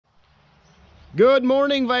Good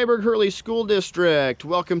morning, Viborg-Hurley School District.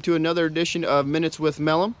 Welcome to another edition of Minutes with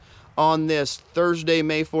Mellem on this Thursday,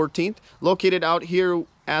 May 14th. Located out here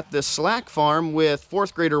at the Slack Farm with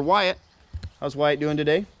fourth grader Wyatt. How's Wyatt doing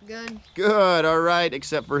today? Good. Good, all right,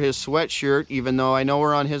 except for his sweatshirt, even though I know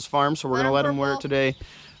we're on his farm, so we're going to let him wear it today.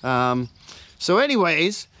 So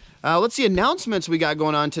anyways, let's see announcements we got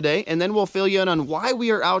going on today, and then we'll fill you in on why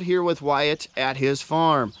we are out here with Wyatt at his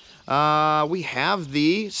farm. We have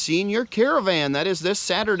the Senior Caravan. That is this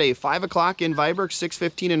Saturday, 5 o'clock in Viborg,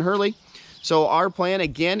 6:15 in Hurley. So our plan,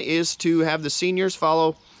 again, is to have the seniors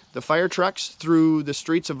follow the fire trucks through the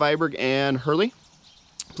streets of Viborg and Hurley.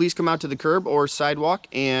 Please come out to the curb or sidewalk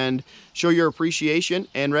and show your appreciation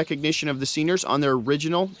and recognition of the seniors on their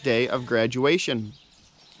original day of graduation.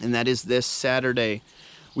 And that is this Saturday.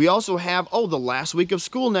 We also have, the last week of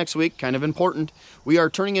school next week, kind of important. We are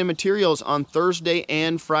turning in materials on Thursday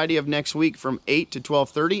and Friday of next week from 8 to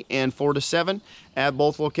 12:30 and 4 to 7 at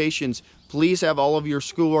both locations. Please have all of your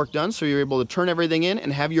schoolwork done so you're able to turn everything in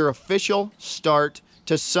and have your official start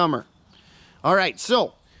to summer. All right,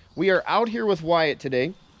 so we are out here with Wyatt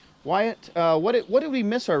today. Wyatt, what did we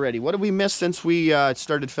miss already? What did we miss since we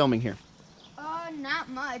started filming here? Not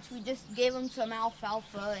much. We just gave them some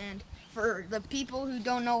alfalfa, and for the people who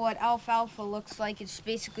don't know what alfalfa looks like, it's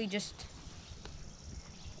basically just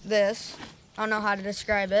this. I don't know how to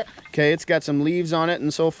describe it. Okay, it's got some leaves on it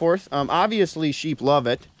and so forth. Obviously, sheep love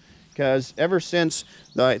it because ever since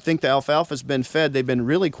I think the alfalfa's been fed, they've been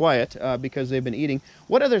really quiet because they've been eating.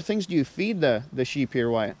 What other things do you feed the sheep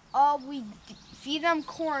here, Wyatt? We feed them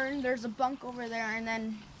corn. There's a bunk over there, and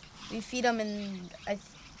then we feed them in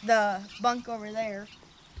the bunk over there.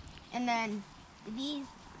 And then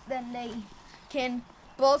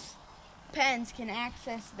both pens can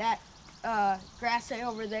access that grass hay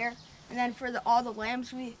over there. And then for all the lambs,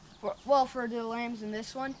 for the lambs in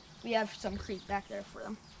this one, we have some creek back there for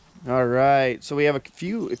them. All right, so we have a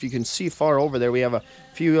few, if you can see far over there, we have a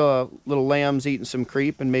few little lambs eating some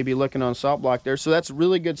creep and maybe looking on salt block there. So that's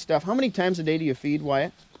really good stuff. How many times a day do you feed,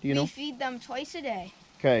 Wyatt? Do you know? We feed them twice a day.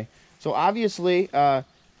 Okay, so obviously,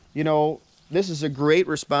 this is a great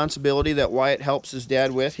responsibility that Wyatt helps his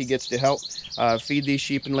dad with. He gets to help feed these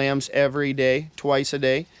sheep and lambs every day, twice a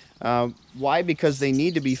day. Why? Because they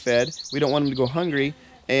need to be fed. We don't want them to go hungry.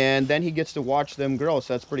 And then he gets to watch them grow,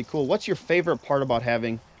 so that's pretty cool. What's your favorite part about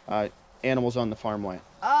having animals on the farm, Wyatt?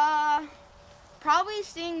 Probably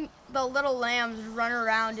seeing the little lambs run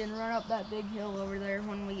around and run up that big hill over there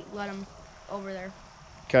when we let them over there.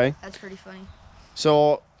 Okay. That's pretty funny.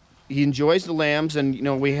 So he enjoys the lambs,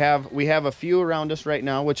 and we have a few around us right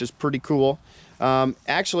now, which is pretty cool.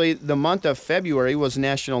 Actually, the month of February was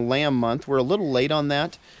National Lamb Month. We're a little late on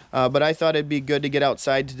that, but I thought it'd be good to get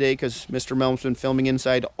outside today because Mr. Mellem's been filming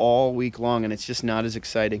inside all week long, and it's just not as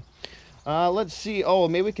exciting. Let's see. Oh,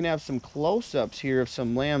 maybe we can have some close-ups here of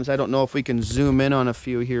some lambs. I don't know if we can zoom in on a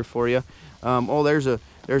few here for you. There's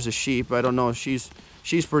a sheep. I don't know. She's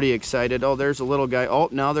pretty excited. Oh, there's a little guy. Oh,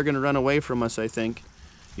 now they're going to run away from us, I think.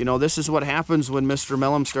 This is what happens when Mr.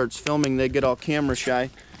 Mellem starts filming. They get all camera shy.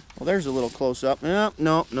 Well, there's a little close-up.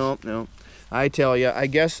 No. I tell you, I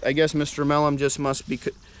guess Mr. Mellem just must be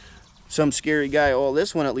some scary guy. Oh,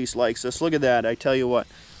 this one at least likes us. Look at that. I tell you what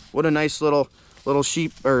a nice little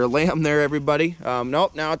sheep or lamb there, everybody.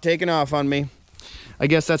 Nope, now taking off on me. I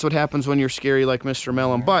guess that's what happens when you're scary like Mr.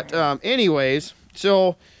 Mellem. But anyways,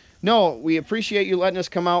 so no, we appreciate you letting us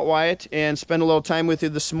come out, Wyatt, and spend a little time with you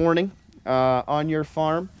this morning on your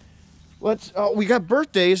farm. We got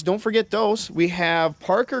birthdays. Don't forget those. We have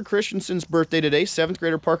Parker Christensen's birthday today. 7th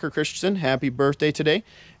grader Parker Christensen. Happy birthday today.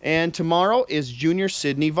 And tomorrow is Junior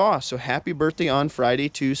Sydney Voss. So happy birthday on Friday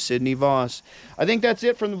to Sydney Voss. I think that's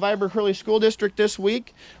it from the Viborg-Hurley School District this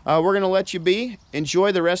week. We're going to let you be.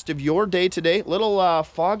 Enjoy the rest of your day today. Little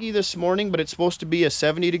foggy this morning, but it's supposed to be a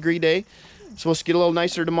 70-degree day. It's supposed to get a little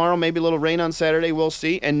nicer tomorrow. Maybe a little rain on Saturday. We'll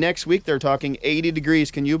see. And next week they're talking 80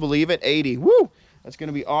 degrees. Can you believe it? 80. Woo! That's going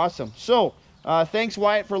to be awesome. So, thanks,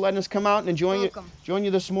 Wyatt, for letting us come out and join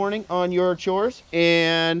you this morning on your chores.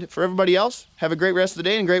 And for everybody else, have a great rest of the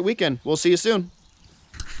day and great weekend. We'll see you soon.